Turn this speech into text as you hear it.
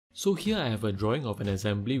So here I have a drawing of an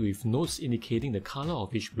assembly with nodes indicating the color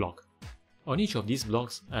of each block. On each of these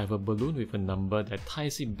blocks, I have a balloon with a number that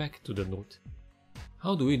ties it back to the node.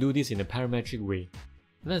 How do we do this in a parametric way?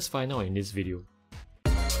 Let's find out in this video.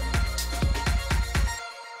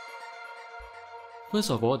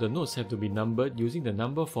 First of all, the nodes have to be numbered using the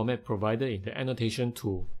number format provided in the annotation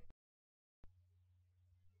tool.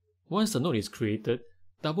 Once the node is created,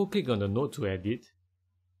 double-click on the node to edit,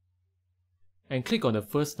 and click on the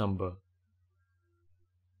first number.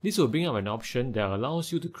 This will bring up an option that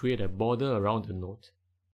allows you to create a border around the node.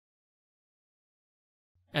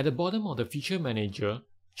 At the bottom of the feature manager,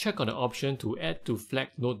 check on the option to add to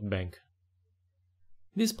flag node bank.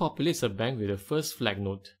 This populates a bank with the first flag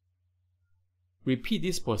node. Repeat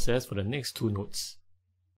this process for the next two nodes.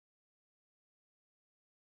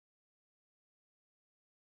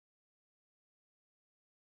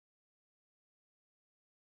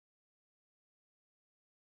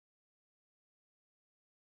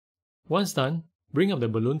 Once done, bring up the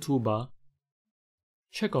balloon toolbar,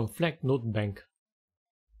 check on flag node bank.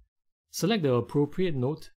 Select the appropriate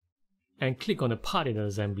node and click on the part in the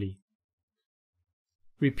assembly.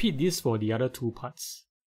 Repeat this for the other two parts.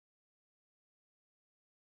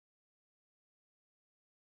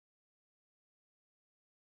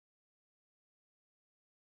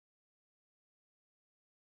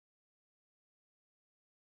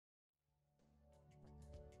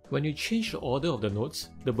 When you change the order of the nodes,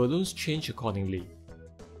 the balloons change accordingly.